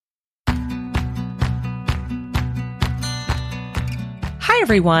Hi,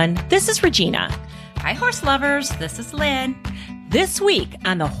 everyone. This is Regina. Hi, horse lovers. This is Lynn. This week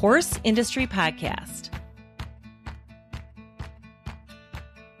on the Horse Industry Podcast.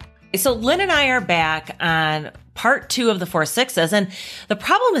 So Lynn and I are back on part 2 of the 4-6s. And the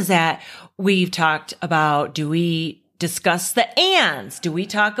problem is that we've talked about, do we discuss the ands? Do we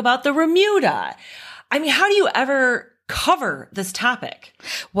talk about the remuda? I mean, how do you ever cover this topic?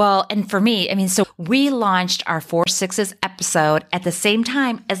 Well, and for me, so we launched our 4-6s episode at the same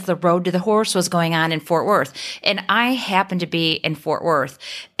time as the Road to the Horse was going on in Fort Worth. And I happened to be in Fort Worth.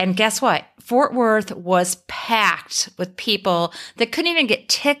 And guess what? Fort Worth was packed with people that couldn't even get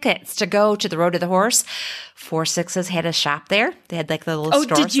tickets to go to the Road to the Horse. 4-6s had a shop there. They had like the little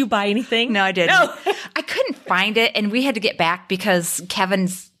stores. Oh, did you buy anything? No, I didn't. No. I couldn't find it. And we had to get back because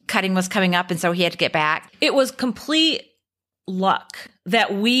Kevin's cutting was coming up, and so he had to get back. It was complete luck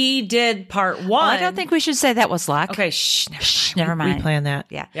that we did part 1. Well, I don't think we should say that was luck. Okay, never mind. We planned that.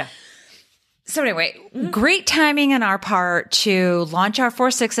 Yeah. So anyway, great timing on our part to launch our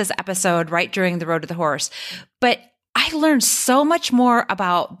 4-6s episode right during the Road to the Horse. But I learned so much more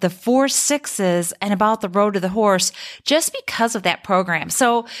about the 4-6s and about the Road to the Horse just because of that program.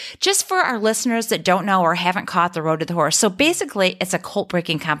 So just for our listeners that don't know or haven't caught the Road to the Horse. So basically it's a colt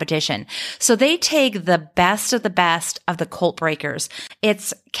breaking competition. So they take the best of the colt breakers.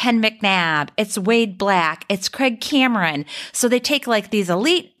 It's Ken McNabb, it's Wade Black, it's Craig Cameron. So they take like these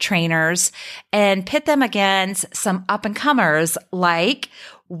elite trainers and pit them against some up and comers like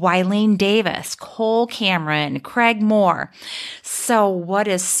Wileen Davis, Cole Cameron, Craig Moore. So what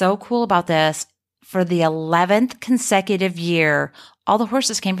is so cool about this, for the 11th consecutive year, all the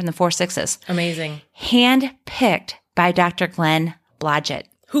horses came from the 4-6s. Amazing. Hand-picked by Dr. Glenn Blodgett,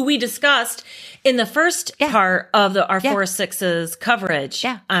 who we discussed in the first part of our 4-6s coverage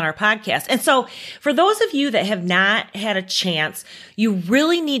on our podcast. And so for those of you that have not had a chance, you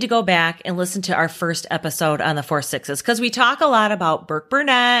really need to go back and listen to our first episode on the 4-6s, because we talk a lot about Burke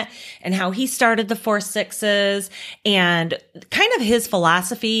Burnett and how he started the 4-6s and kind of his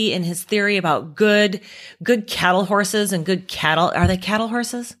philosophy and his theory about good cattle horses and good cattle. Are they cattle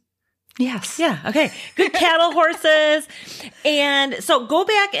horses? Yes. Yeah. Okay. Good cattle horses. And so go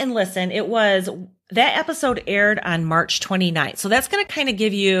back and listen. That episode aired on March 29th. So that's going to kind of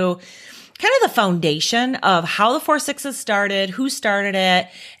give you kind of the foundation of how the 4-6s started, who started it,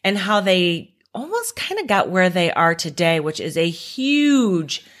 and how they almost kind of got where they are today, which is a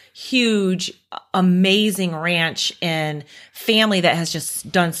huge, amazing ranch and family that has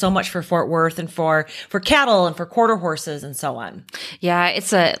just done so much for Fort Worth and for cattle and for quarter horses and so on. Yeah,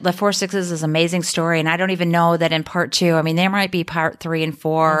 the 4-6s is an amazing story. And I don't even know that in part 2, there might be part 3 and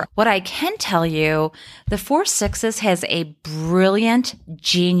 4. Mm-hmm. What I can tell you, the 4-6s has a brilliant,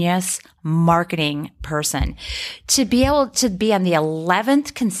 genius marketing person to be able to be on the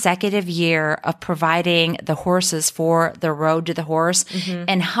 11th consecutive year of providing the horses for the Road to the Horse,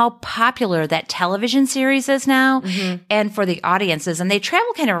 and how popular that television series is now, and for the audiences. And they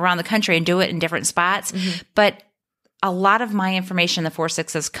travel kind of around the country and do it in different spots. But a lot of my information, the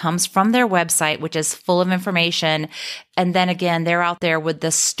 4-6s, comes from their website, which is full of information. And then again, they're out there with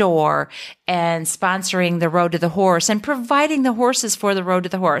the store and sponsoring the Road to the Horse and providing the horses for the Road to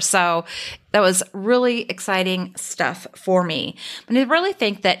the Horse. So that was really exciting stuff for me. But I really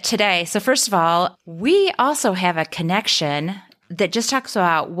think that today, so first of all, we also have a connection that just talks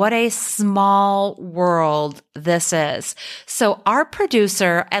about what a small world this is. So our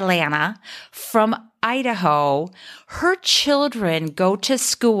producer, Atlanta, from Idaho, her children go to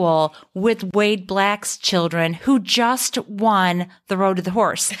school with Wade Black's children, who just won the Road to the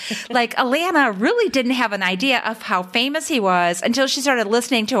Horse. Like, Alana really didn't have an idea of how famous he was until she started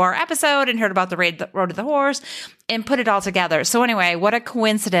listening to our episode and heard about the Road to the Horse and put it all together. So anyway, what a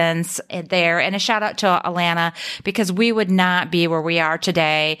coincidence there. And a shout out to Alana, because we would not be where we are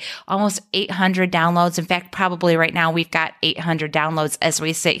today. Almost 800 downloads. In fact, probably right now we've got 800 downloads as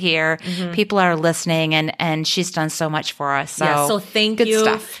we sit here. People are listening, and she's done so much for us. So, thank good you.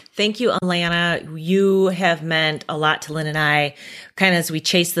 Stuff. Thank you, Alana. You have meant a lot to Lynn and I, kind of as we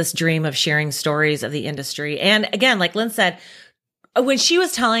chase this dream of sharing stories of the industry. And again, like Lynn said, when she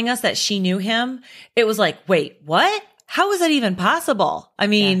was telling us that she knew him, it was like, wait, what? How is that even possible?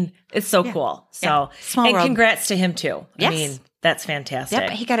 It's so cool. So, Small world. Congrats to him too. Yes. That's fantastic. Yep.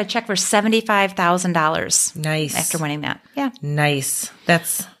 He got a check for $75,000. Nice. After winning that. Yeah. Nice.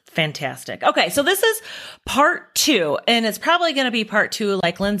 That's Fantastic. Okay, so this is part 2, and it's probably going to be part 2,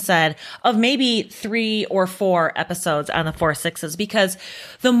 like Lynn said, of maybe 3 or 4 episodes on the Four Sixes, because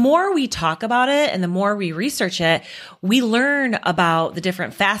the more we talk about it and the more we research it, we learn about the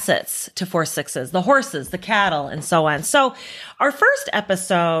different facets to Four Sixes, the horses, the cattle, and so on. So our first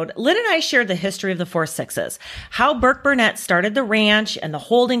episode, Lynn and I shared the history of the Four Sixes, how Burke Burnett started the ranch and the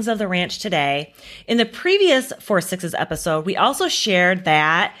holdings of the ranch today. In the previous Four Sixes episode, we also shared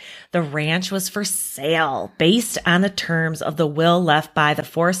that the ranch was for sale based on the terms of the will left by the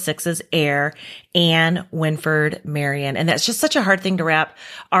Four Sixes heir, Anne Winford Marion. And that's just such a hard thing to wrap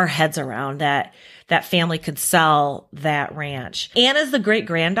our heads around, that that family could sell that ranch. Anne is the great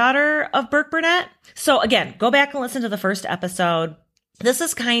granddaughter of Burke Burnett. So again, go back and listen to the first episode. This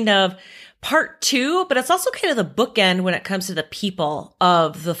is kind of part 2, but it's also kind of the bookend when it comes to the people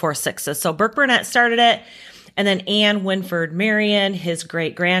of the Four Sixes. So Burke Burnett started it. And then Anne Winford Marion, his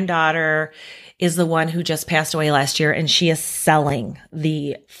great-granddaughter, is the one who just passed away last year, and she is selling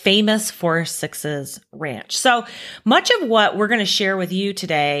the famous Four Sixes ranch. So much of what we're going to share with you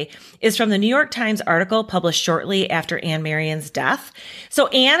today is from the New York Times article published shortly after Anne Marion's death. So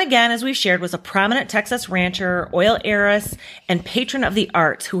Anne, again, as we've shared, was a prominent Texas rancher, oil heiress, and patron of the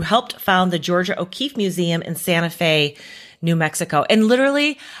arts who helped found the Georgia O'Keeffe Museum in Santa Fe, New Mexico. And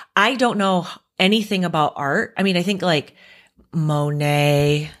literally, I don't know anything about art. I mean, I think like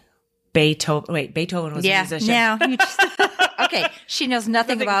Monet, Beethoven. Wait, Beethoven was a musician. Yeah, no. Okay, she knows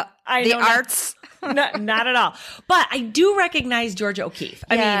nothing about the arts. Not at all. But I do recognize Georgia O'Keeffe.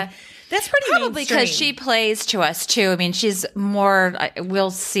 I mean, that's pretty probably because she plays to us too. I mean, she's more, we'll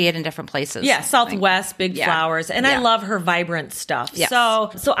see it in different places. Yeah, Southwest, big flowers. And I love her vibrant stuff. Yes. So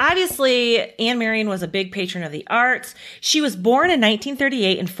obviously, Anne Marion was a big patron of the arts. She was born in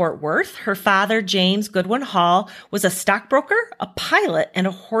 1938 in Fort Worth. Her father, James Goodwin Hall, was a stockbroker, a pilot, and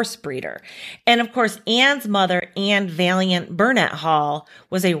a horse breeder. And of course, Anne's mother, Anne Valiant Burnett Hall,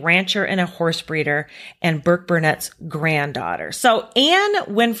 was a rancher and a horse breeder, and Burke Burnett's granddaughter. So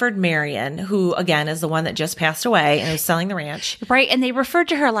Anne Winford Marion, who again is the one that just passed away and is selling the ranch. Right. And they referred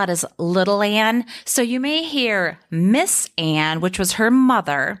to her a lot as Little Anne. So you may hear Miss Anne, which was her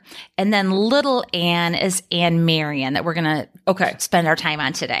mother, and then Little Anne is Anne Marion that we're going to spend our time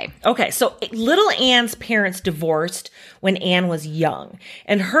on today. Okay. So Little Anne's parents divorced when Anne was young,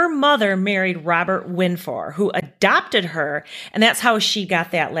 and her mother married Robert Winfor, who adopted her. And that's how she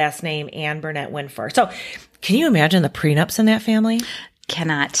got that last name, Anne Burnett Winfor. So can you imagine the prenups in that family?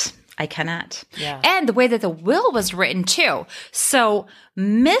 I cannot. Yeah. And the way that the will was written too. So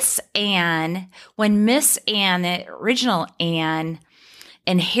Miss Anne, when Miss Anne, the original Anne,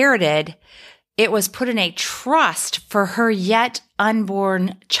 inherited, it was put in a trust for her yet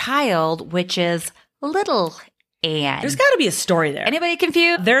unborn child, which is Little Anne. There's got to be a story there. Anybody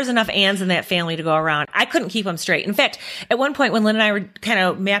confused? There's enough Annes in that family to go around. I couldn't keep them straight. In fact, at one point when Lynn and I were kind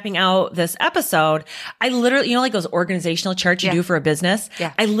of mapping out this episode, I literally, you know, like those organizational charts you do for a business?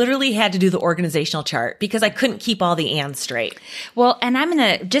 Yeah. I literally had to do the organizational chart because I couldn't keep all the Annes straight. Well, and I'm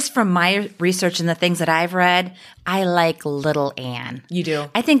going to, just from my research and the things that I've read, I like Little Anne. You do?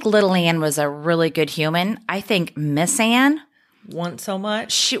 I think Little Anne was a really good human. I think Miss Anne, want so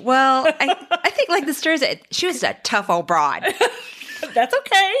much? I think like the stories, she was a tough old broad. That's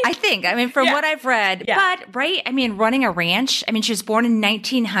okay. I think. I mean, from what I've read. Yeah. But, right, I mean, running a ranch, I mean, she was born in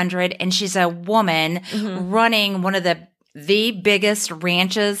 1900, and she's a woman running one of the biggest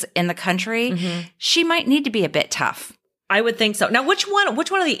ranches in the country. Mm-hmm. She might need to be a bit tough. I would think so. Now, which one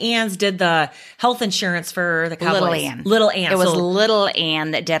of the Annes did the health insurance for the Cowboys? Little Anne. Little Anne. It was Little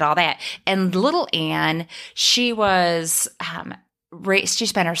Anne that did all that. And Little Anne, she was she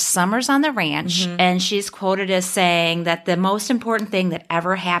spent her summers on the ranch, and she's quoted as saying that the most important thing that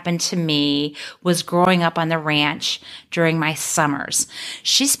ever happened to me was growing up on the ranch during my summers.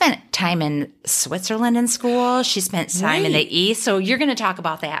 She spent time in Switzerland in school. She spent time in the East. So you're going to talk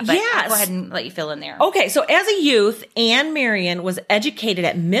about that. But I'll go ahead and let you fill in there. Okay. So as a youth, Anne Marion was educated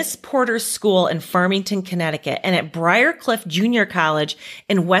at Miss Porter's School in Farmington, Connecticut, and at Briarcliff Junior College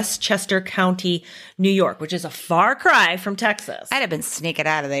in Westchester County, New York, which is a far cry from Texas. I'd have been sneaking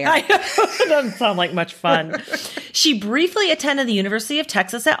out of there. It doesn't sound like much fun. She briefly attended the University of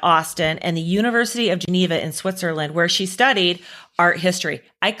Texas at Austin and the University of Geneva in Switzerland, where she studied art history.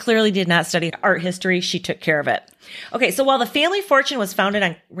 I clearly did not study art history. She took care of it. Okay, so while the family fortune was founded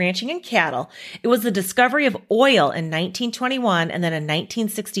on ranching and cattle, it was the discovery of oil in 1921 and then in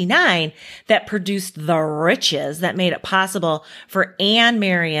 1969 that produced the riches that made it possible for Anne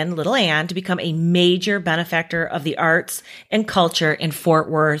Marion, Little Anne, to become a major benefactor of the arts and culture in Fort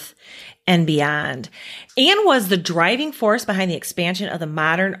Worth and beyond. Anne was the driving force behind the expansion of the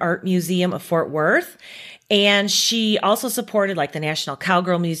Modern Art Museum of Fort Worth. And she also supported like the National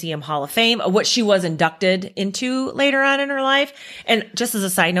Cowgirl Museum Hall of Fame, which she was inducted into later on in her life. And just as a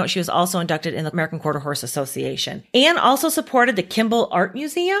side note, she was also inducted in the American Quarter Horse Association. Anne also supported the Kimball Art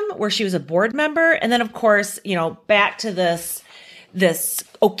Museum, where she was a board member. And then, of course, back to this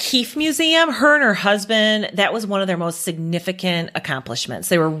O'Keeffe Museum, her and her husband, that was one of their most significant accomplishments.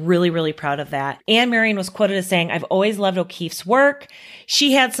 They were really, really proud of that. Anne Marion was quoted as saying, "I've always loved O'Keeffe's work.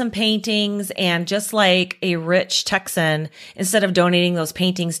 She had some paintings, and just like a rich Texan, instead of donating those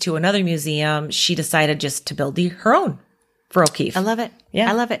paintings to another museum, she decided just to build her own for O'Keeffe." I love it. Yeah.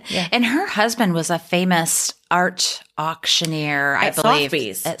 I love it. Yeah. And her husband was a famous art auctioneer, I believe.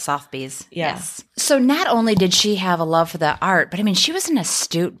 Sotheby's. At Sotheby's. Yeah. Yes. So not only did she have a love for the art, but I mean, she was an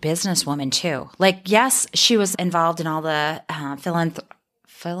astute businesswoman too. Like, yes, she was involved in all the philanthropy.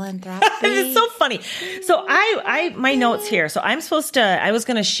 It's so funny. So I my notes here. So I was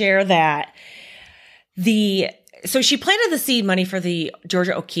going to share that so she planted the seed money for the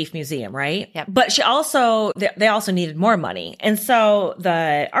Georgia O'Keeffe Museum, right? Yep. But they also needed more money. And so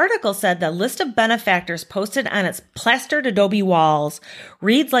the article said the list of benefactors posted on its plastered adobe walls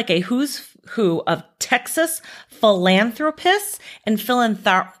reads like a who's who of Texas philanthropists and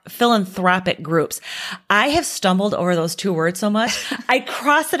philanthropic groups. I have stumbled over those two words so much. I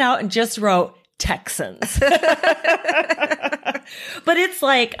crossed it out and just wrote Texans. But it's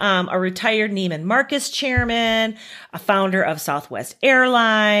like a retired Neiman Marcus chairman, a founder of Southwest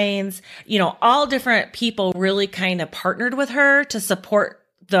Airlines, all different people really kind of partnered with her to support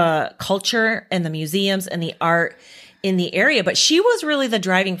the culture and the museums and the art in the area. But she was really the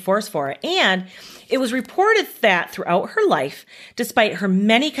driving force for it. And it was reported that throughout her life, despite her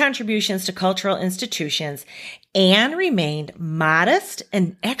many contributions to cultural institutions, Anne remained modest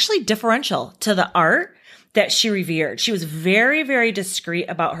and actually deferential to the art that she revered. She was very, very discreet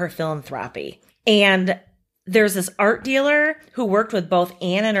about her philanthropy. And there's this art dealer who worked with both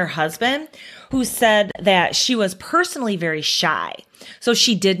Anne and her husband who said that she was personally very shy. So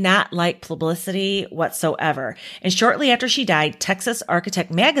she did not like publicity whatsoever. And shortly after she died, Texas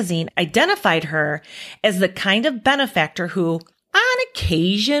Architect Magazine identified her as the kind of benefactor who on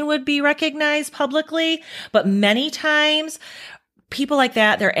occasion would be recognized publicly, but many times people like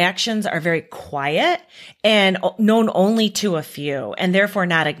that, their actions are very quiet and known only to a few and therefore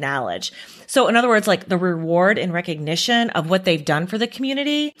not acknowledged. So in other words, like the reward and recognition of what they've done for the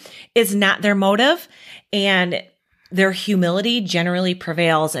community is not their motive, and their humility generally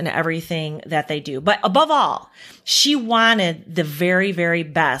prevails in everything that they do. But above all, she wanted the very, very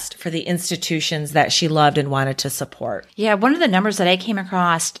best for the institutions that she loved and wanted to support. Yeah, one of the numbers that I came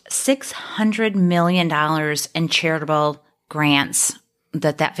across, $600 million in charitable grants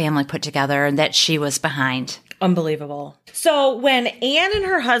that family put together and that she was behind. Unbelievable. So when Anne and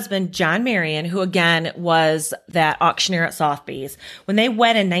her husband, John Marion, who again was that auctioneer at Sotheby's, when they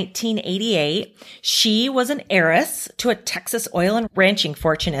wed in 1988, she was an heiress to a Texas oil and ranching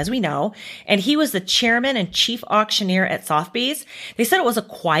fortune, as we know, and he was the chairman and chief auctioneer at Sotheby's. They said it was a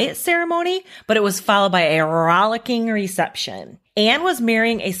quiet ceremony, but it was followed by a rollicking reception. Anne was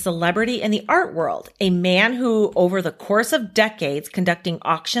marrying a celebrity in the art world, a man who, over the course of decades conducting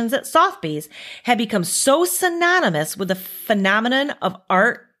auctions at Sotheby's, had become so synonymous with the phenomenon of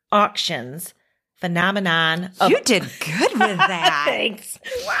art auctions. You did good with that. Thanks.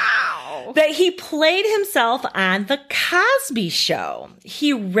 Wow. That he played himself on The Cosby Show.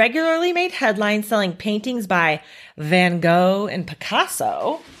 He regularly made headlines selling paintings by Van Gogh and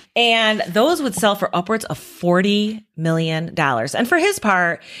Picasso. And those would sell for upwards of $40 million. And for his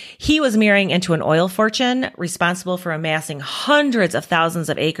part, he was marrying into an oil fortune responsible for amassing hundreds of thousands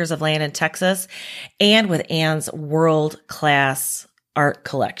of acres of land in Texas and with Anne's world-class art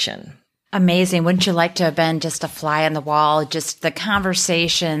collection. Amazing. Wouldn't you like to have been just a fly on the wall? Just the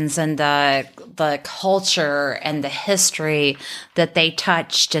conversations and the culture and the history that they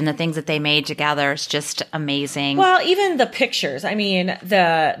touched and the things that they made together. It's just amazing. Well, even the pictures. I mean,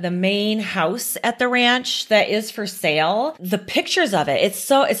 the main house at the ranch that is for sale, the pictures of it, it's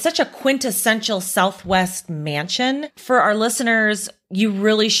such a quintessential Southwest mansion. For our listeners, you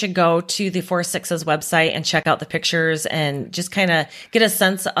really should go to the 4-6's website and check out the pictures and just kind of get a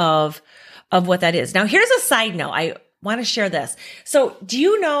sense of what that is. Now, here's a side note. I want to share this. So do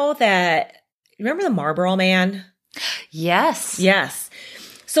you know that, remember the Marlboro Man? Yes. Yes.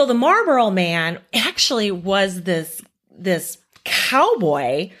 So the Marlboro Man actually was this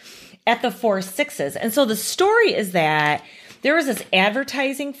cowboy at the 4-6's. And so the story is that there was this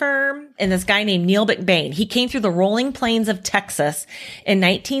advertising firm and this guy named Neil McBain. He came through the rolling plains of Texas in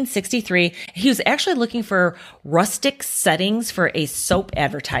 1963. He was actually looking for rustic settings for a soap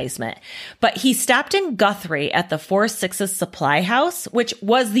advertisement, but he stopped in Guthrie at the Four Sixes Supply House, which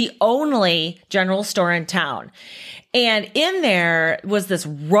was the only general store in town. And in there was this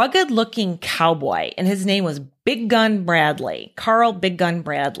rugged looking cowboy, and his name was Big Gun Bradley, Carl Big Gun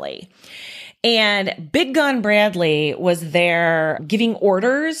Bradley. And Big Gun Bradley was there giving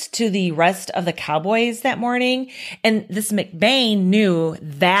orders to the rest of the cowboys that morning. And this McBain knew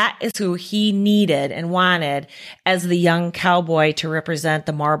that is who he needed and wanted as the young cowboy to represent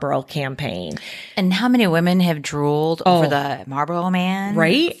the Marlboro campaign. And how many women have drooled over the Marlboro Man?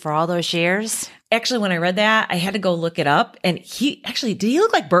 Right? For all those years? Actually, when I read that, I had to go look it up. And did he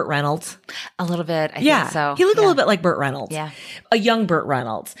look like Burt Reynolds? A little bit, I think so. He looked a little bit like Burt Reynolds. Yeah. A young Burt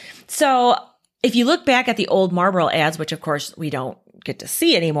Reynolds. So if you look back at the old Marlboro ads, which of course we don't get to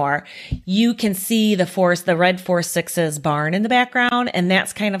see anymore, you can see the red 4 Sixes barn in the background. And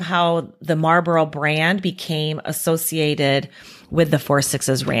that's kind of how the Marlboro brand became associated with the 4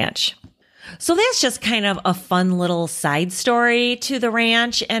 Sixes ranch. So that's just kind of a fun little side story to the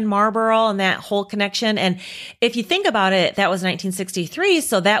ranch and Marlboro and that whole connection. And if you think about it, that was 1963.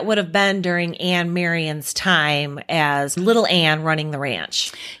 So that would have been during Anne Marion's time as Little Anne running the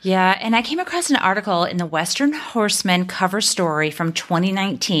ranch. Yeah. And I came across an article in the Western Horseman cover story from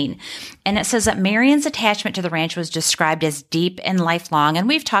 2019. And it says that Marion's attachment to the ranch was described as deep and lifelong. And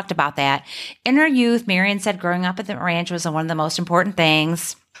we've talked about that. In her youth, Marion said growing up at the ranch was one of the most important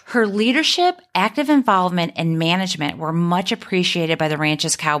things. Her leadership, active involvement, and management were much appreciated by the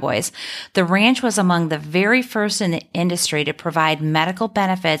ranch's cowboys. The ranch was among the very first in the industry to provide medical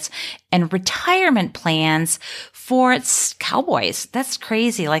benefits and retirement plans for its cowboys. That's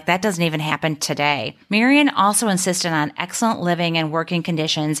crazy. Like, that doesn't even happen today. Marion also insisted on excellent living and working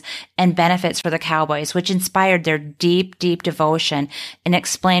conditions and benefits for the cowboys, which inspired their deep, deep devotion and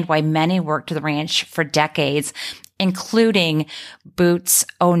explained why many worked the ranch for decades, including Boots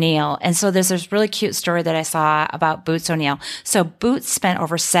O'Neill. And so there's this really cute story that I saw about Boots O'Neill. So Boots spent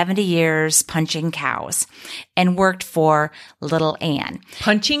over 70 years punching cows and worked for Little Anne.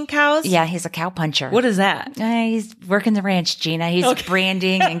 Punching cows? Yeah, he's a cow puncher. What is that? He's working the ranch, Gina. He's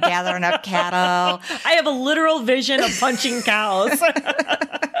branding and gathering up cattle. I have a literal vision of punching cows.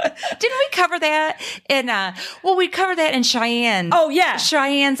 Didn't we cover that in, we covered that in Cheyenne. Oh, yeah.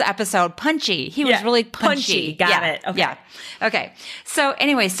 Cheyenne's episode, Punchy. He was really punchy. Got it. Okay. Yeah. Okay. So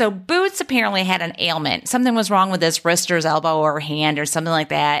anyway, Boots apparently had an ailment. Something was wrong with his wrist or his elbow or hand or something like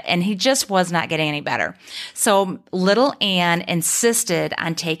that. And he just was not getting any better. So Little Anne insisted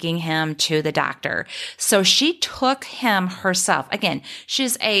on taking him to the doctor. So she took him herself. Again,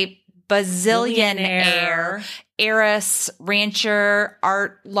 she's a bazillionaire, heiress, rancher,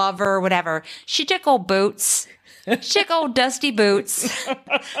 art lover, whatever. She took old Boots. She took old Dusty Boots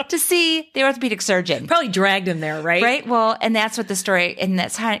to see the orthopedic surgeon. Probably dragged him there, right? Right. Well, and that's what the story, and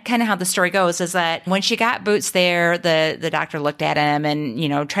that's kind of how the story goes, is that when she got Boots there, the doctor looked at him and,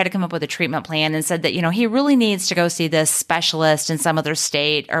 tried to come up with a treatment plan and said that, he really needs to go see this specialist in some other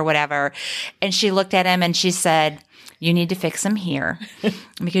state or whatever. And she looked at him and she said, "You need to fix him here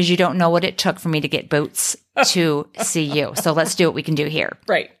because you don't know what it took for me to get Boots to see you. So let's do what we can do here."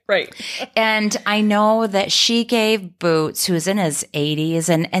 Right. And I know that she gave Boots, who was in his 80s,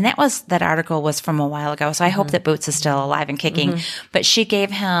 and that article was from a while ago, so I hope that Boots is still alive and kicking, but she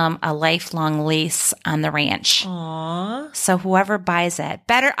gave him a lifelong lease on the ranch. Aww. So whoever buys it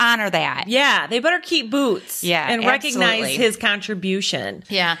better honor that. Yeah, they better keep Boots. Yeah, and recognize his contribution.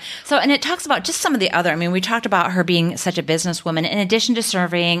 Yeah. So, and it talks about just some of the other, we talked about her being such a businesswoman. In addition to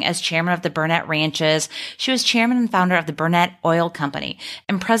serving as chairman of the Burnett Ranches, she was chairman and founder of the Burnett Oil Company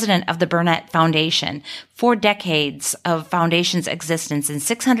and president of the Burnett Foundation. 4 decades of foundation's existence and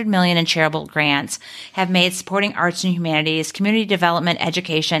 $600 million in charitable grants have made supporting arts and humanities, community development,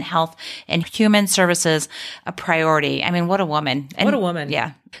 education, health, and human services a priority. What a woman. What a woman.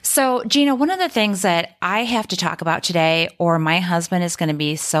 Yeah. So, Gina, one of the things that I have to talk about today, or my husband is going to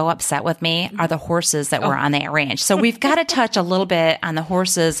be so upset with me, are the horses that were on that ranch. So we've got to touch a little bit on the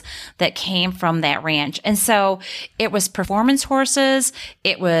horses that came from that ranch. And so it was performance horses,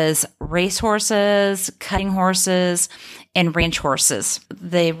 it was race horses, cutting horses, and ranch horses.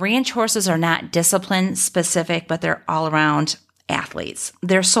 The ranch horses are not discipline specific, but they're all around athletes.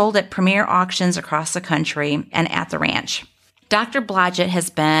 They're sold at premier auctions across the country and at the ranch. Dr. Blodgett has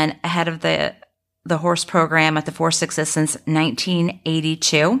been ahead of the horse program at the Four Sixes since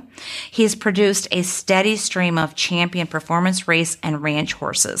 1982. He's produced a steady stream of champion performance race and ranch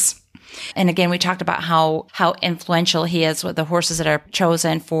horses. And again, we talked about how influential he is with the horses that are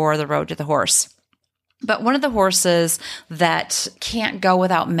chosen for the Road to the Horse. But one of the horses that can't go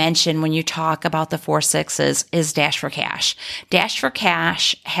without mention when you talk about the 4/6s is Dash for Cash. Dash for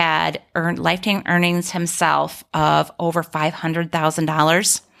Cash had earned lifetime earnings himself of over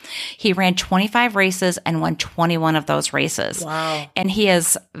 $500,000. He ran 25 races and won 21 of those races. Wow. And he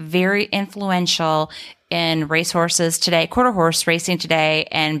is very influential in racehorses today, quarter horse racing today,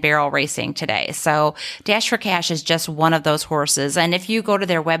 and barrel racing today. So Dash for Cash is just one of those horses. And if you go to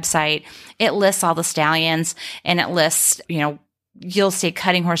their website, it lists all the stallions, and it lists, you'll see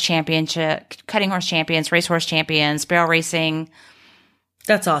cutting horse champions, racehorse champions, barrel racing.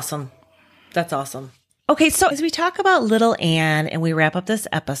 That's awesome. That's awesome. Okay, so as we talk about Little Ann and we wrap up this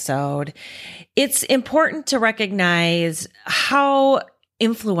episode, it's important to recognize how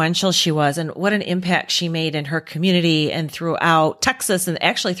influential she was and what an impact she made in her community and throughout Texas and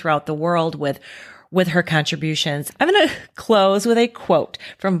actually throughout the world with her contributions. I'm going to close with a quote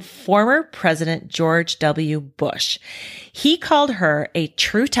from former President George W. Bush. He called her a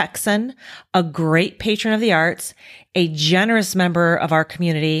true Texan, a great patron of the arts, a generous member of our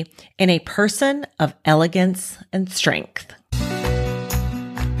community, and a person of elegance and strength.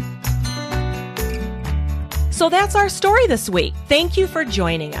 So that's our story this week. Thank you for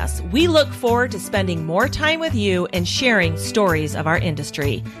joining us. We look forward to spending more time with you and sharing stories of our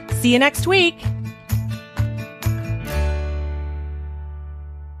industry. See you next week.